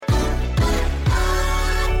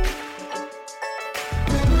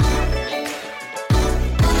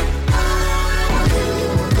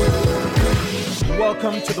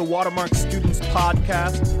Welcome to the Watermark Students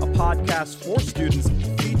Podcast, a podcast for students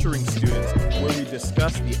featuring students where we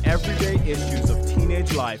discuss the everyday issues of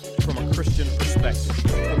teenage life from a Christian perspective.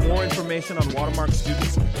 For more information on Watermark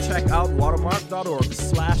students, check out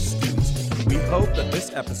watermark.org/students. We hope that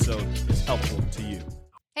this episode is helpful to you.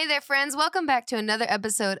 Hey there, friends. Welcome back to another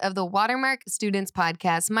episode of the Watermark Students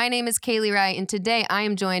Podcast. My name is Kaylee Wright, and today I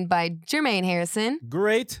am joined by Jermaine Harrison.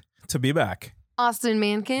 Great to be back. Austin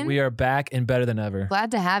Mankin. We are back and better than ever.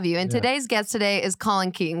 Glad to have you. And today's guest today is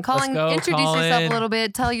Colin Keaton. Colin, go, introduce Colin. yourself a little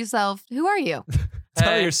bit. Tell yourself, who are you?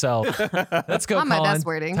 Tell yourself. Let's go, Not my Colin. best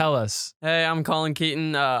wording. Tell us. Hey, I'm Colin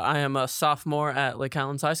Keaton. I am a sophomore at Lake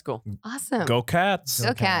Highlands High School. Awesome. Go Cats.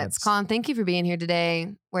 Go Cats. Colin, thank you for being here today.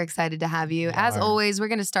 We're excited to have you. We As are. always, we're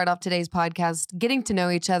going to start off today's podcast getting to know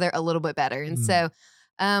each other a little bit better. And so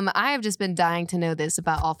I have just been dying to know this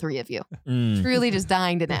about all three of you. Truly just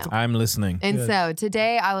dying to know. I'm listening. And Good. so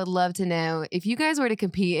today I would love to know if you guys were to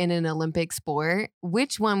compete in an Olympic sport,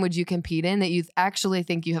 which one would you compete in that you actually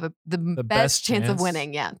think you have the best best chance of chance?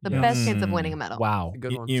 winning? Yeah, the Yeah. best chance of winning a medal. Wow.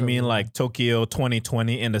 Good one. You mean like Tokyo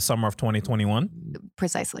 2020 in the summer of 2021?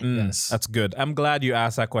 Precisely. Yes. That's good. I'm glad you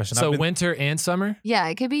asked that question. So I've been- winter and summer? Yeah,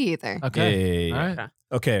 it could be either. Okay. Yeah. All right. Okay.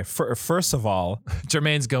 Okay, first of all,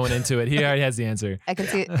 Jermaine's going into it. He already has the answer. I can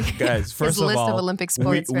see it. guys, His first of list all, of Olympic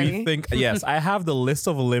sports we ready. think, yes, I have the list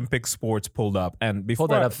of Olympic sports pulled up. And before,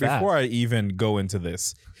 Pull that up fast. before I even go into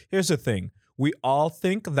this, here's the thing. We all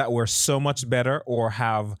think that we're so much better or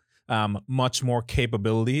have much more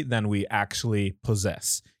capability than we actually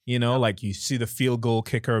possess. You know, like you see the field goal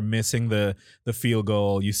kicker missing the field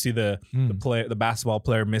goal. You see the basketball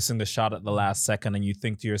player missing the shot at the last second, and you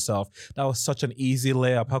think to yourself, that was such an easy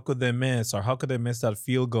layup. How could they miss? Or how could they miss that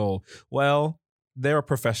field goal? Well, they're a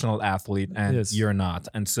professional athlete and Yes. you're not.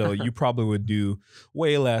 And so you probably would do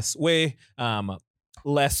way less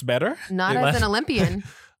better. Not as an Olympian.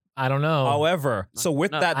 I don't know. However, so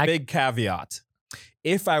with No, that I- big caveat,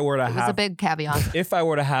 if I were to It was a have big caveat. if I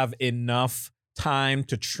were to have enough time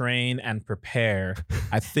to train and prepare,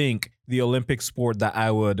 I think the Olympic sport that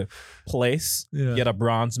I would place, Yeah. get a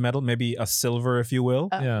bronze medal, maybe a silver, if you will,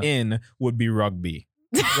 Yeah. in would be rugby.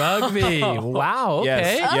 Rugby. Wow.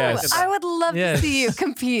 Yes. Okay. Oh, Yes. I would love Yes. to see you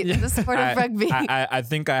compete in the sport of rugby. I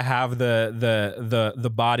think I have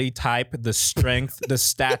the body type, the strength, the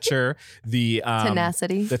stature, the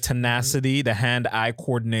Tenacity. the tenacity, the hand-eye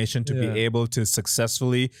coordination to Yeah. be able to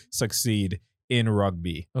successfully succeed in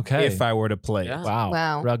rugby. Okay. If I were to play. Yeah. Wow.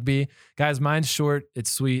 Wow. Rugby. Guys, mine's short. It's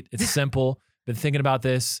sweet. It's simple. Been thinking about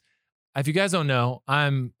this. If you guys don't know,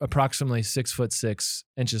 I'm approximately 6'6"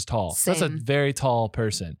 tall. So that's a Same. very tall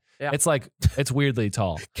person. Yeah. It's like, it's weirdly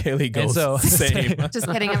tall. Kaylee And goes so- same. Just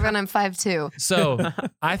kidding, everyone. I'm 5'2". So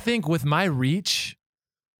I think with my reach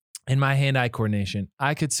and my hand-eye coordination,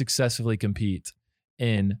 I could successfully compete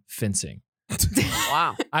in fencing.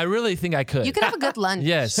 Wow. I really think I could. You could have a good lunch.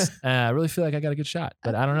 Yes. I really feel like I got a good shot,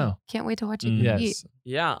 but I don't know. Can't wait to watch you compete. Yes.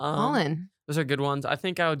 Yeah. Colin. Those are good ones. I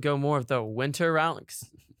think I would go more of the winter route. Like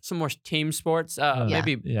some more team sports. Yeah.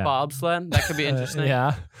 Maybe Yeah. bobsled. That could be interesting.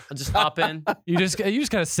 Yeah. I'll just hop in. You just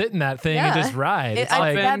kind of sit in that thing Yeah. and just ride. It's It's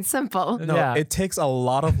like, that simple. No, Yeah. it takes a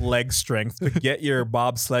lot of leg strength to get your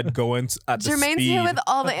bobsled going at the Jermaine's speed. here with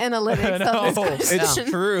all the analytics of No, this it's question.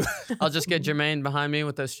 true. I'll just get Jermaine behind me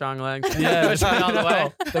with those strong legs. yeah, Push me all the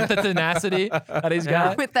way. With the tenacity that he's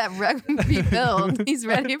got. With that rugby build, he's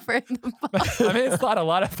ready for the ball. I mean, it's thought a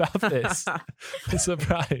lot about this. I'm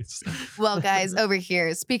surprised. Well, guys, over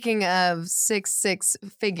here, speaking of 6'6"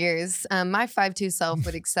 figures, my 5'2" self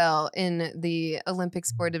would excel in the Olympic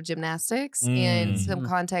sport of gymnastics. And some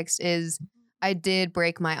context is I did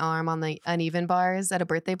break my arm on the uneven bars at a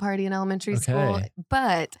birthday party in elementary school. Okay.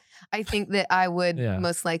 But I think that I would Yeah.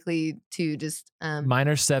 most likely to just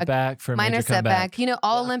Minor setback for a minor major comeback. setback. You know,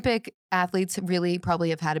 all Yeah. Olympic athletes really probably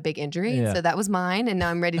have had a big injury. Yeah. So that was mine. And now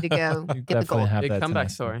I'm ready to go You get the definitely gold. have Big that comeback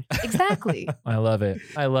tonight. story. Exactly. I love it.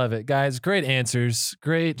 I love it. Guys, great answers.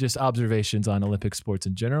 Great just observations on Olympic sports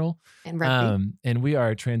in general. And rugby. And we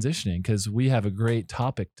are transitioning because we have a great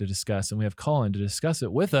topic to discuss and we have Colin to discuss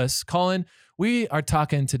it with us. Colin, we are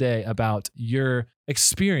talking today about your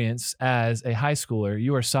experience as a high schooler.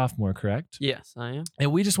 You are a sophomore, correct? Yes, I am.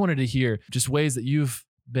 And we just wanted to hear just ways that you've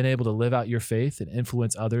been able to live out your faith and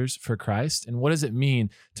influence others for Christ. And what does it mean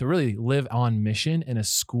to really live on mission in a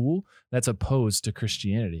school that's opposed to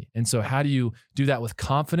Christianity? And so how do you do that with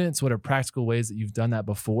confidence? What are practical ways that you've done that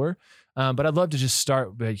before? But I'd love to just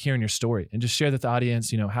start by hearing your story and just share with the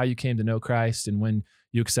audience, how you came to know Christ and when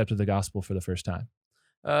you accepted the gospel for the first time.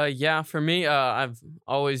 Yeah, for me, I've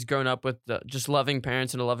always grown up with just loving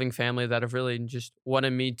parents and a loving family that have really just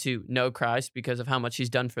wanted me to know Christ because of how much he's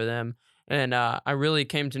done for them. And I really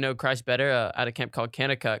came to know Christ better at a camp called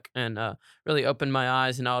Kanakuk, and really opened my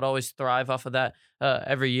eyes. And I would always thrive off of that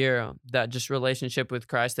every year, that just relationship with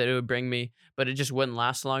Christ that it would bring me. But it just wouldn't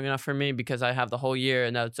last long enough for me because I have the whole year,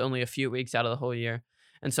 and that's only a few weeks out of the whole year.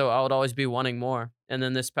 And so I would always be wanting more. And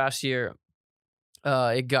then this past year,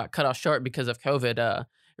 it got cut off short because of COVID. It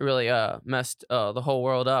really messed the whole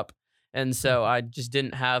world up. And so I just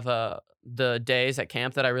didn't have the days at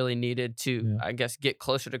camp that I really needed to, I guess, get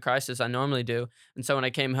closer to Christ as I normally do. And so when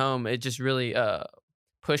I came home, it just really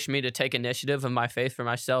pushed me to take initiative of my faith for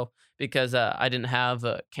myself because I didn't have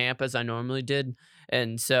camp as I normally did.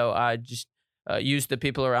 And so I just used the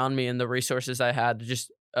people around me and the resources I had to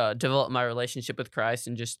just develop my relationship with Christ,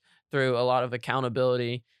 and just through a lot of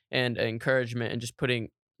accountability and encouragement, and just putting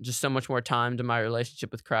just so much more time to my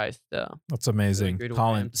relationship with Christ. That's amazing. great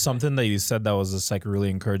Colin, awareness. something that you said that was just like really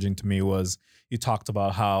encouraging to me was you talked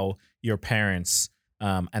about how your parents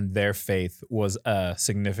and their faith was a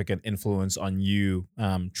significant influence on you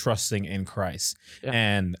trusting in Christ. Yeah.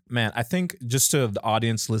 And man, I think just to the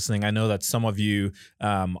audience listening, I know that some of you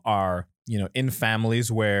are, in families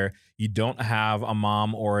where you don't have a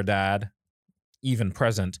mom or a dad even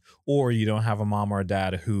present, or you don't have a mom or a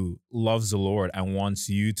dad who loves the Lord and wants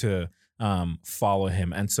you to follow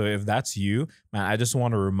him. And so if that's you, man, I just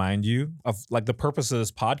want to remind you of like the purpose of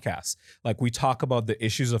this podcast. Like we talk about the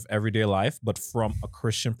issues of everyday life, but from a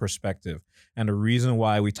Christian perspective. And the reason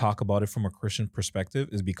why we talk about it from a Christian perspective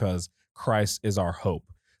is because Christ is our hope.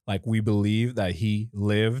 Like we believe that he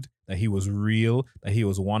lived, that he was real, that he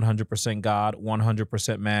was 100% God,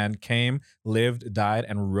 100% man, came, lived, died,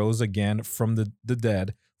 and rose again from the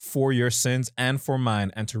dead for your sins and for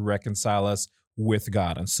mine, and to reconcile us with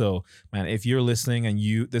God. And so, man, if you're listening and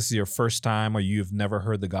this is your first time or you've never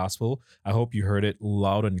heard the gospel, I hope you heard it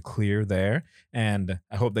loud and clear there. And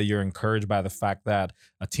I hope that you're encouraged by the fact that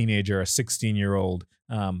a teenager, a 16-year-old,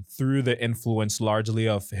 through the influence largely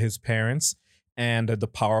of his parents and the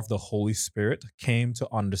power of the Holy Spirit, came to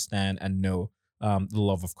understand and know the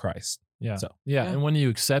love of Christ. Yeah. So, yeah. And when you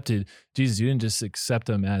accepted Jesus, you didn't just accept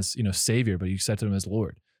him as, Savior, but you accepted him as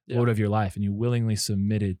Lord. Yeah. Lord of your life, and you willingly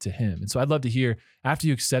submitted to him. And so I'd love to hear, after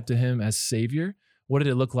you accepted him as Savior, what did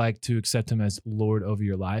it look like to accept him as Lord over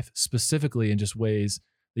your life, specifically in just ways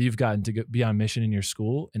that you've gotten to be on mission in your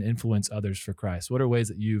school and influence others for Christ? What are ways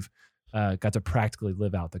that you've got to practically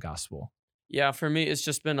live out the gospel? Yeah, for me, it's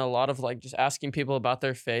just been a lot of like just asking people about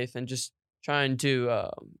their faith, and just trying to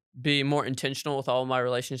be more intentional with all my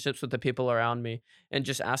relationships with the people around me, and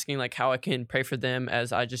just asking like how I can pray for them,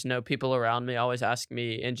 as I just know people around me always ask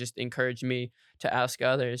me and just encourage me to ask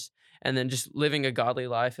others. And then just living a godly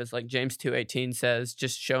life, as like James 2:18 says,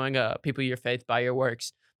 just showing people your faith by your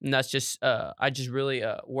works. And that's just I just really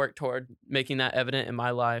work toward making that evident in my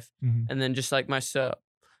life. Mhm. And then just like my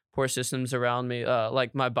support systems around me,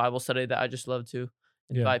 like my Bible study that I just love to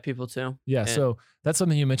invite people to. Yeah. And- So that's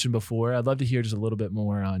something you mentioned before. I'd love to hear just a little bit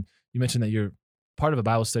more on, you mentioned that you're part of a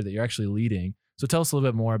Bible study that you're actually leading. So tell us a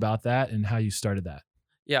little bit more about that and how you started that.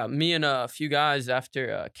 Yeah, me and a few guys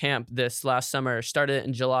after camp this last summer started it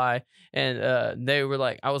in July, and they were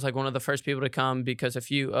like, I was like one of the first people to come because a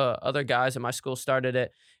few other guys at my school started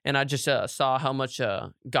it, and I just saw how much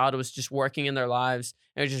God was just working in their lives,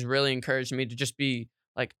 and it just really encouraged me to just be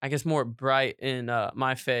like, I guess, more bright in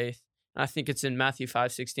my faith. And I think it's in Matthew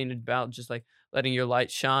 5:16 about just like letting your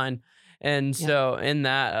light shine. And so in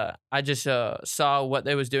that, I just saw what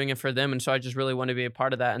they was doing it for them, and so I just really wanted to be a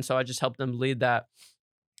part of that, and so I just helped them lead that.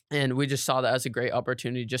 And we just saw that as a great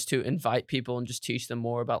opportunity just to invite people and just teach them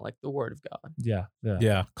more about like the Word of God. Yeah. Yeah.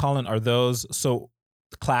 yeah. Colin, are those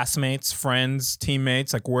classmates, friends,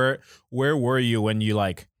 teammates? Like where were you when you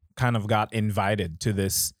like kind of got invited to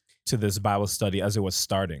this Bible study as it was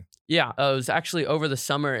starting? Yeah, it was actually over the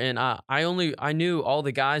summer, and I knew all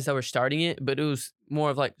the guys that were starting it, but it was more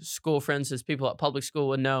of like school friends, as people at public school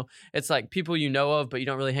would know. It's like people you know of, but you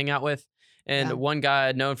don't really hang out with. And one guy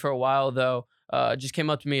I'd known for a while though, just came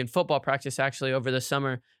up to me in football practice actually over the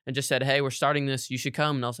summer and just said, "Hey, we're starting this. You should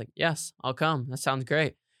come." And I was like, "Yes, I'll come. That sounds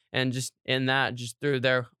great." And just in that, just through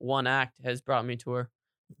their one act, has brought me to where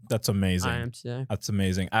That's amazing. I am today. That's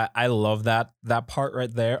amazing. I love that part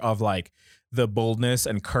right there of like the boldness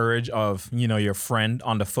and courage of, your friend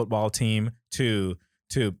on the football team to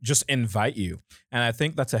just invite you. And I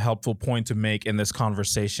think that's a helpful point to make in this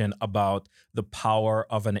conversation about the power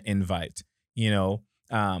of an invite.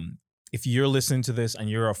 If you're listening to this and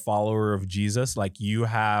you're a follower of Jesus, like you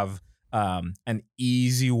have an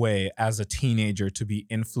easy way as a teenager to be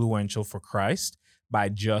influential for Christ by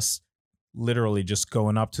just literally just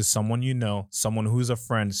going up to someone you know, someone who's a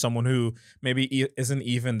friend, someone who maybe isn't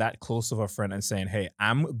even that close of a friend, and saying, hey,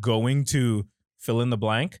 I'm going to fill in the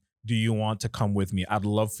blank. Do you want to come with me? I'd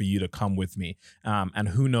love for you to come with me. And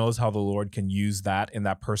who knows how the Lord can use that in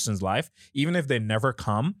that person's life, even if they never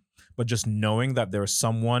come, but just knowing that there's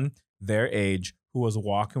someone their age who was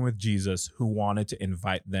walking with Jesus, who wanted to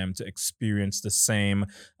invite them to experience the same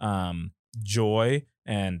joy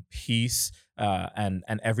and peace and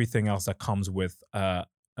everything else that comes with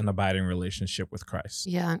an abiding relationship with Christ.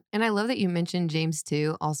 Yeah. And I love that you mentioned James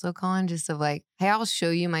too, also, Colin, just of like, hey, I'll show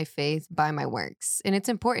you my faith by my works. And it's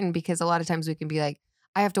important because a lot of times we can be like,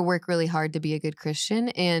 I have to work really hard to be a good Christian.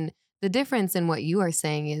 And the difference in what you are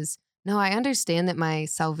saying is, no, I understand that my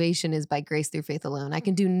salvation is by grace through faith alone. I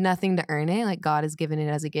can do nothing to earn it. Like God has given it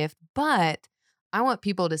as a gift. But I want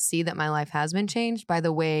people to see that my life has been changed by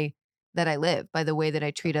the way that I live, by the way that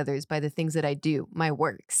I treat others, by the things that I do, my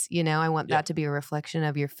works. I want that to be a reflection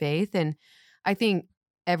of your faith. And I think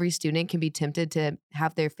every student can be tempted to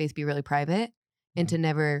have their faith be really private and to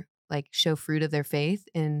never like show fruit of their faith.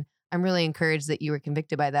 And I'm really encouraged that you were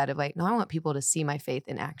convicted by that of like, no, I want people to see my faith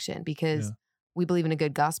in action because we believe in a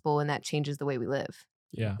good gospel and that changes the way we live.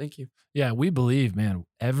 Yeah. Thank you. Yeah, we believe, man,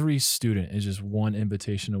 every student is just one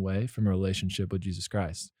invitation away from a relationship with Jesus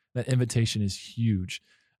Christ. That invitation is huge.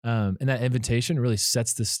 And that invitation really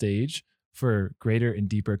sets the stage for greater and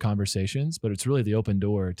deeper conversations, but it's really the open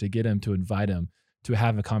door to get them, to invite them to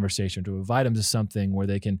have a conversation, to invite them to something where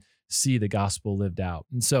they can see the gospel lived out.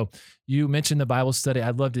 And so you mentioned the Bible study.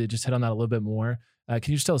 I'd love to just hit on that a little bit more.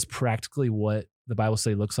 Can you just tell us practically what the Bible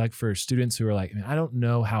study looks like for students who are like, I don't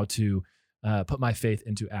know how to put my faith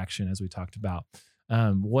into action, as we talked about.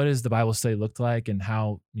 What does the Bible study look like, and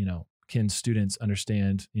how, can students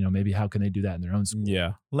understand, maybe how can they do that in their own school?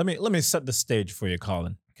 Yeah. Let me set the stage for you,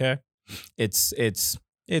 Colin. Okay. It's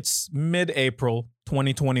mid-April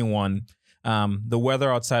 2021. The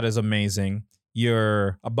weather outside is amazing.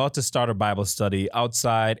 You're about to start a Bible study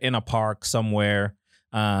outside in a park somewhere.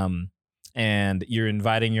 And you're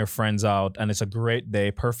inviting your friends out, and it's a great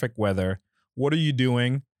day, perfect weather. What are you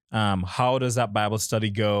doing? How does that Bible study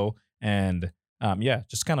go? And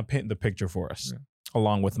just kind of paint the picture for us.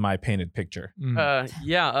 Along with my painted picture.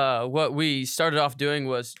 What we started off doing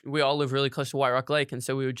was we all live really close to White Rock Lake. And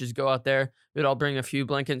so we would just go out there. We'd all bring a few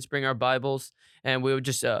blankets, bring our Bibles, and we would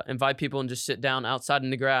just invite people and just sit down outside in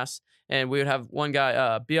the grass. And we would have one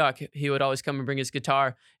guy, Biak, he would always come and bring his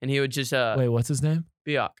guitar, and he would just... Wait, what's his name?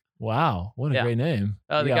 Biak. Wow, what a great name.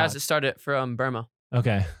 The guys that started from Burma.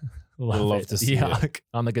 Okay. Love to see it.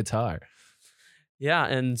 On the guitar. Yeah,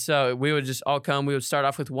 and so we would just all come. We would start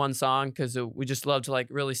off with one song because we just love to like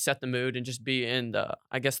really set the mood and just be in the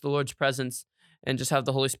Lord's presence and just have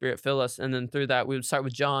the Holy Spirit fill us. And then through that, we would start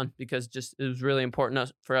with John because just it was really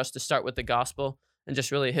important for us to start with the gospel and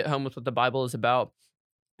just really hit home with what the Bible is about.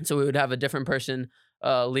 And so we would have a different person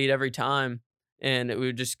lead every time, and we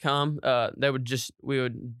would just come. We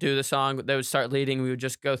would do the song. They would start leading. We would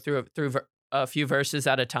just go through a few verses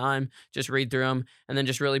at a time, just read through them, and then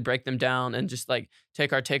just really break them down and just like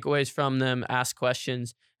take our takeaways from them, ask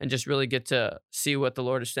questions, and just really get to see what the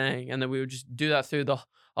Lord is saying. And then we would just do that through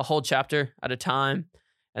a whole chapter at a time.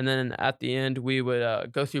 And then at the end, we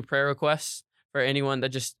would go through prayer requests for anyone that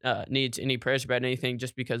just needs any prayers about anything,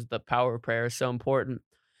 just because the power of prayer is so important.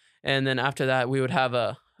 And then after that, we would have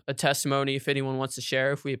a testimony if anyone wants to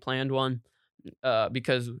share, if we had planned one,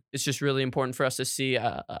 because it's just really important for us to see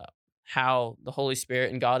how the Holy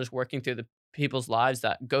Spirit and God is working through the people's lives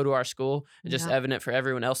that go to our school, and just evident for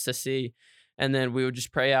everyone else to see. And then we would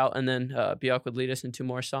just pray out, and then Biak would lead us into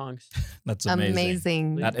more songs. That's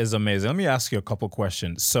amazing. That is amazing. Let me ask you a couple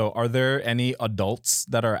questions. So are there any adults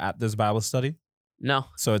that are at this Bible study? No.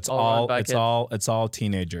 So it's all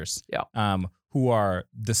teenagers. Yeah. Who are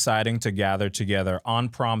deciding to gather together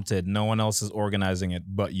unprompted. No one else is organizing it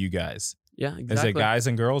but you guys. Yeah, exactly. Is it guys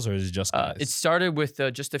and girls, or is it just guys? It started with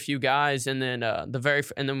just a few guys, and then and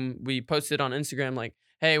then we posted on Instagram like,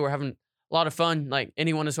 "Hey, we're having a lot of fun. Like,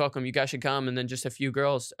 anyone is welcome. You guys should come." And then just a few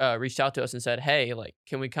girls reached out to us and said, "Hey, like,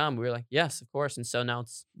 can we come?" We were like, "Yes, of course." And so now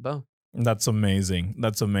it's boom. That's amazing.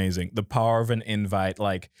 That's amazing. The power of an invite.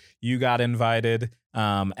 Like, you got invited,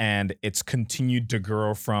 and it's continued to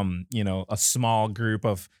grow from a small group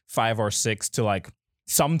of 5 or 6 to like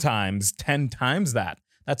sometimes 10 times that.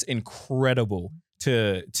 That's incredible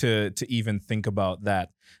to even think about that.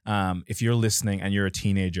 If you're listening and you're a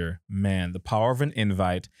teenager, man, the power of an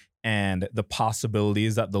invite and the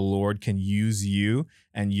possibilities that the Lord can use you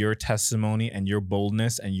and your testimony and your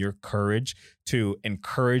boldness and your courage to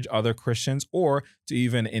encourage other Christians, or to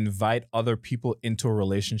even invite other people into a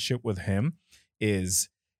relationship with Him is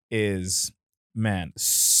is, man,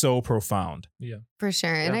 so profound. For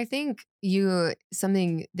sure. And Yeah. I think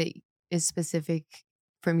something that is specific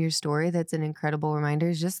from your story that's an incredible reminder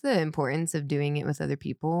is just the importance of doing it with other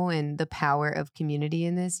people and the power of community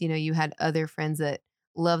in this. You had other friends that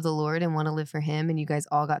love the Lord and want to live for Him, and you guys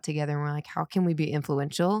all got together and were like, how can we be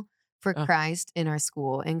influential for Yeah. Christ in our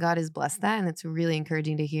school? And God has blessed that. And it's really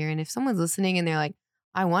encouraging to hear. And if someone's listening and they're like,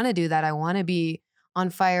 I want to do that, I want to be on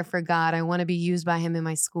fire for God, I want to be used by Him in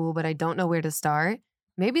my school, but I don't know where to start.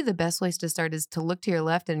 Maybe the best place to start is to look to your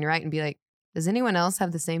left and your right and be like, does anyone else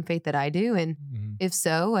have the same faith that I do? And if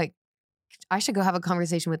so, like, I should go have a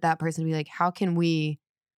conversation with that person and be like, how can we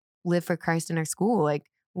live for Christ in our school?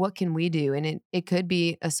 Like, what can we do? And it could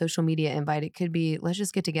be a social media invite. It could be, let's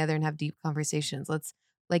just get together and have deep conversations.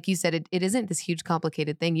 Like you said, it isn't this huge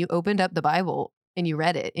complicated thing. You opened up the Bible and you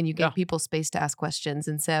read it and you gave Yeah. people space to ask questions.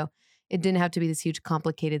 And so it didn't have to be this huge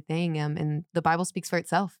complicated thing. And the Bible speaks for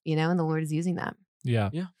itself, and the Lord is using that. Yeah.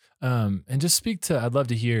 Yeah. And just speak to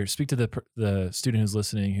the student who's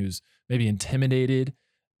listening, who's maybe intimidated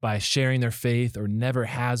by sharing their faith or never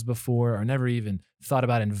has before, or never even thought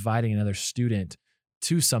about inviting another student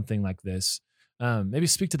to something like this. Maybe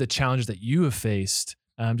speak to the challenges that you have faced,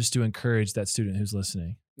 just to encourage that student who's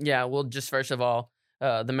listening. Yeah, well, just first of all,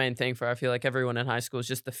 the main thing for I feel like everyone in high school is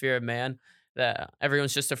just the fear of man. That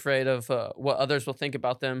everyone's just afraid of what others will think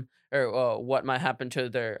about them, or what might happen to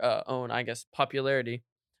their own, I guess, popularity,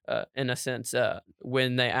 in a sense,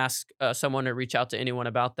 when they ask someone to reach out to anyone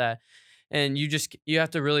about that. And you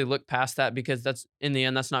have to really look past that, because that's in the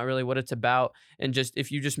end, that's not really what it's about. And just if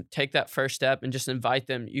you just take that first step and just invite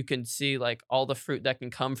them, you can see like all the fruit that can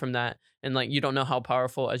come from that. And like, you don't know how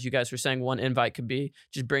powerful, as you guys were saying, one invite could be.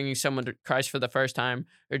 Just bringing someone to Christ for the first time,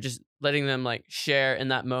 or just letting them like share in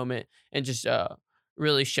that moment, and just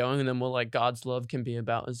really showing them what like God's love can be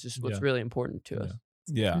about, is just what's Yeah. really important to us.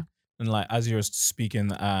 Yeah. And like, as you were speaking,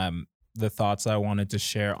 the thoughts I wanted to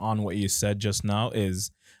share on what you said just now is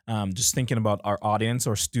just thinking about our audience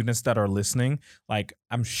or students that are listening. Like,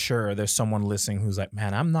 I'm sure there's someone listening who's like,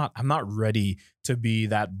 man, I'm not ready to be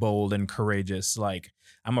that bold and courageous. Like,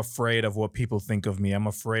 I'm afraid of what people think of me. I'm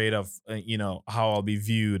afraid of, how I'll be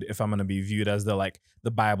viewed, if I'm going to be viewed as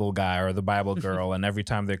the Bible guy or the Bible girl. And every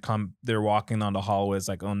time they're walking on the hallway, it's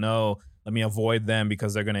like, oh no, let me avoid them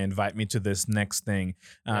because they're going to invite me to this next thing.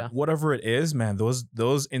 Yeah. Whatever it is, man,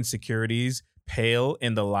 those insecurities pale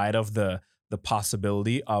in the light of the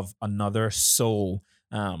possibility of another soul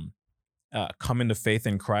coming to faith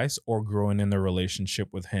in Christ or growing in their relationship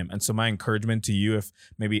with Him. And so my encouragement to you, if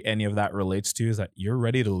maybe any of that relates to you, is that you're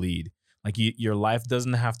ready to lead. Like, your life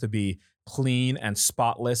doesn't have to be clean and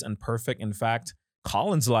spotless and perfect. In fact,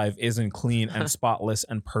 Colin's life isn't clean and spotless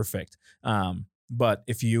and perfect. But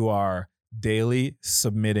if you are daily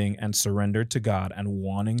submitting and surrendered to God and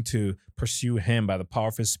wanting to pursue Him by the power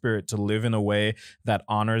of His Spirit to live in a way that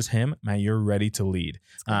honors Him, man, you're ready to lead.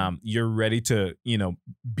 You're ready to,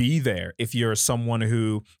 be there. If you're someone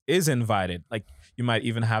who is invited, like, you might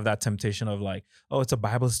even have that temptation of like, oh, it's a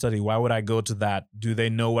Bible study. Why would I go to that? Do they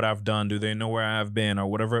know what I've done? Do they know where I've been, or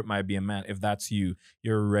whatever it might be? And man, if that's you,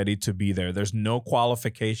 you're ready to be there. There's no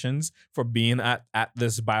qualifications for being at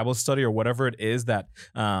this Bible study or whatever it is that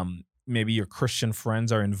maybe your Christian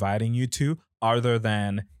friends are inviting you to, other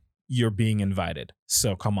than you're being invited.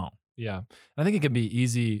 So come on. Yeah. I think it can be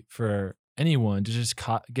easy for anyone to just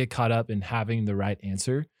get caught up in having the right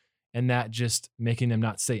answer, and that just making them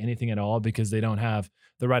not say anything at all because they don't have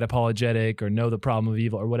the right apologetic or know the problem of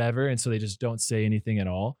evil or whatever. And so they just don't say anything at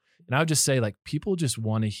all. And I would just say, like, people just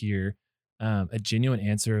want to hear a genuine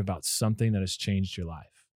answer about something that has changed your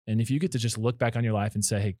life. And if you get to just look back on your life and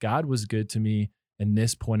say, hey, God was good to me in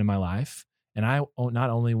this point in my life, and I not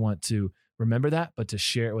only want to remember that, but to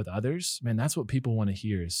share it with others, man, that's what people want to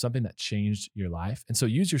hear, is something that changed your life. And so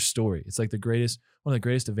use your story. It's like one of the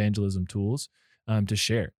greatest evangelism tools to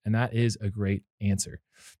share. And that is a great answer.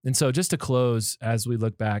 And so just to close, as we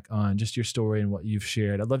look back on just your story and what you've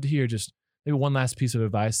shared, I'd love to hear just maybe one last piece of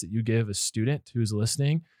advice that you give a student who's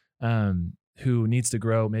listening, who needs to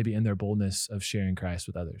grow maybe in their boldness of sharing Christ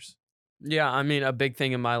with others. Yeah, I mean, a big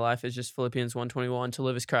thing in my life is just Philippians 1:21, to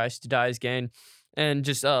live as Christ, to die as gain. And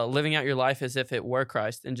just living out your life as if it were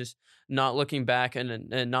Christ, and just not looking back and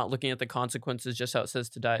not looking at the consequences, just how it says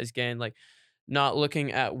to die as gain. Like, not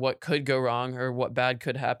looking at what could go wrong or what bad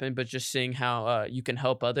could happen, but just seeing how you can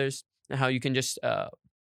help others, and how you can just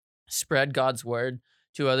spread God's word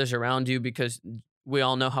to others around you, because we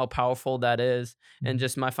all know how powerful that is. And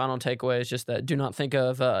just my final takeaway is just that do not think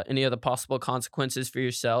of any of the possible consequences for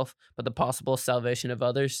yourself, but the possible salvation of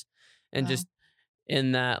others. And Wow. just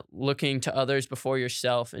in that, looking to others before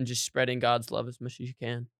yourself, and just spreading God's love as much as you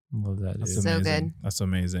can. Love that, dude. That's So amazing. good. That's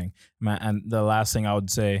amazing, man. And the last thing I would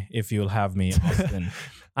say, if you'll have me, Austin,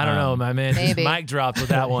 I don't know, my man. Maybe. Mic dropped with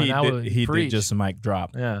that one. he did just mic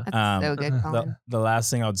drop. Yeah. That's so good, Colin. The last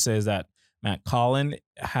thing I would say is that, man, Colin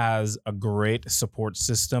has a great support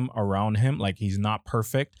system around him. Like, he's not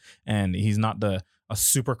perfect, and he's not a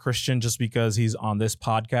super Christian just because he's on this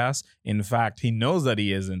podcast. In fact, he knows that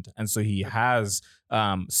he isn't. And so he has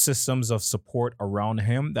systems of support around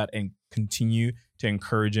him that continue to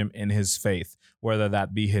encourage him in his faith, whether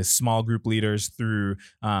that be his small group leaders through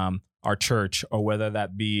our church, or whether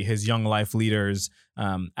that be his Young Life leaders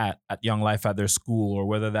at Young Life at their school, or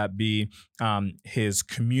whether that be his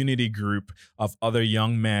community group of other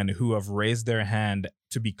young men who have raised their hand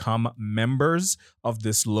to become members of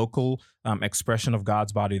this local expression of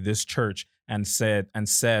God's body, this church, and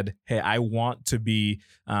said, hey, I want to be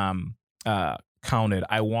counted.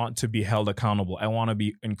 I want to be held accountable. I want to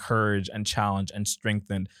be encouraged and challenged and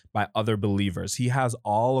strengthened by other believers. He has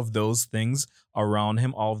all of those things around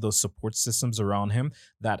him, all of those support systems around him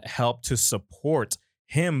that help to support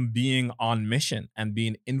him being on mission and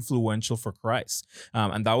being influential for Christ.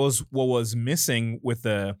 And that was what was missing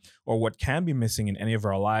what can be missing in any of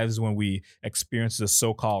our lives when we experience the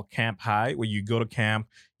so-called camp high, where you go to camp,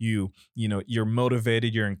 you're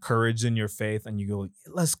motivated, you're encouraged in your faith, and you go,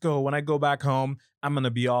 let's go. When I go back home, I'm going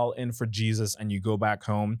to be all in for Jesus. And you go back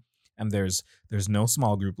home, and there's no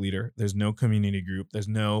small group leader, there's no community group, there's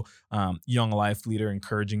no Young Life leader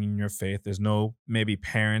encouraging you in your faith, there's no maybe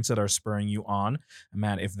parents that are spurring you on. And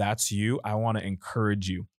man, if that's you, I want to encourage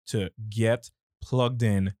you to get plugged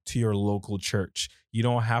in to your local church. You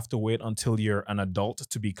don't have to wait until you're an adult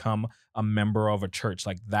to become a member of a church.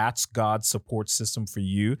 Like, that's God's support system for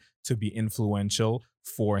you to be influential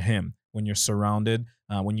for him. When you're surrounded,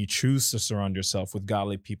 when you choose to surround yourself with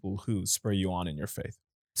godly people who spur you on in your faith.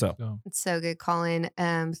 So It's so good, Colin.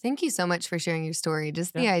 Thank you so much for sharing your story.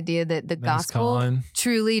 Just the idea that the Thanks, gospel Colin.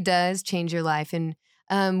 truly does change your life. And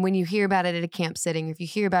when you hear about it at a camp setting, if you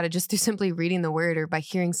hear about it just through simply reading the word or by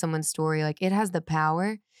hearing someone's story, like, it has the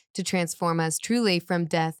power to transform us truly from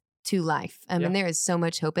death to life. And there is so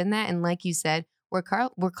much hope in that. And like you said, we're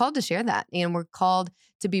called to share that, and we're called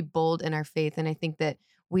to be bold in our faith. And I think that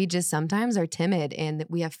we just sometimes are timid, and that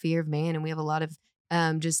we have fear of man, and we have a lot of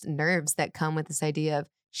just nerves that come with this idea of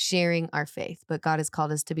sharing our faith. But God has called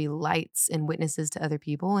us to be lights and witnesses to other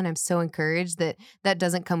people. And I'm so encouraged that that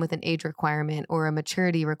doesn't come with an age requirement or a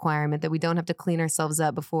maturity requirement, that we don't have to clean ourselves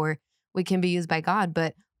up before we can be used by God.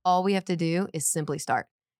 But all we have to do is simply start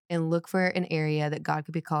and look for an area that God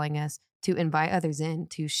could be calling us to invite others in,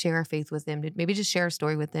 to share our faith with them, to maybe just share a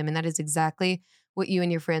story with them. And that is exactly what you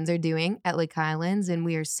and your friends are doing at Lake Highlands. And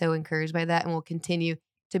we are so encouraged by that, and we'll continue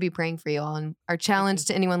to be praying for you all. And our challenge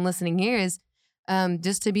to anyone listening here is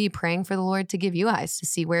just to be praying for the Lord to give you eyes to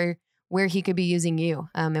see where he could be using you,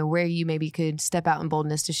 and where you maybe could step out in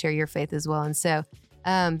boldness to share your faith as well. And so,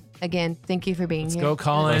 again, thank you for being Let's here. go,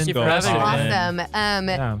 Colin. Thank you for having me.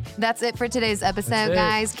 Awesome. That's it for today's episode,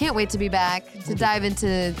 guys. Can't wait to be back to dive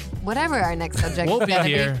into whatever our next subject We'll is be gonna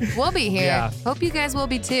here. We'll be here. Yeah. Hope you guys will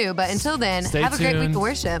be too. But until then, Stay have a great week tuned. of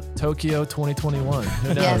worship. Tokyo 2021.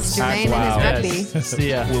 Who knows? Yes, Jermaine and his rugby. See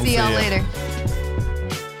ya. See y'all later.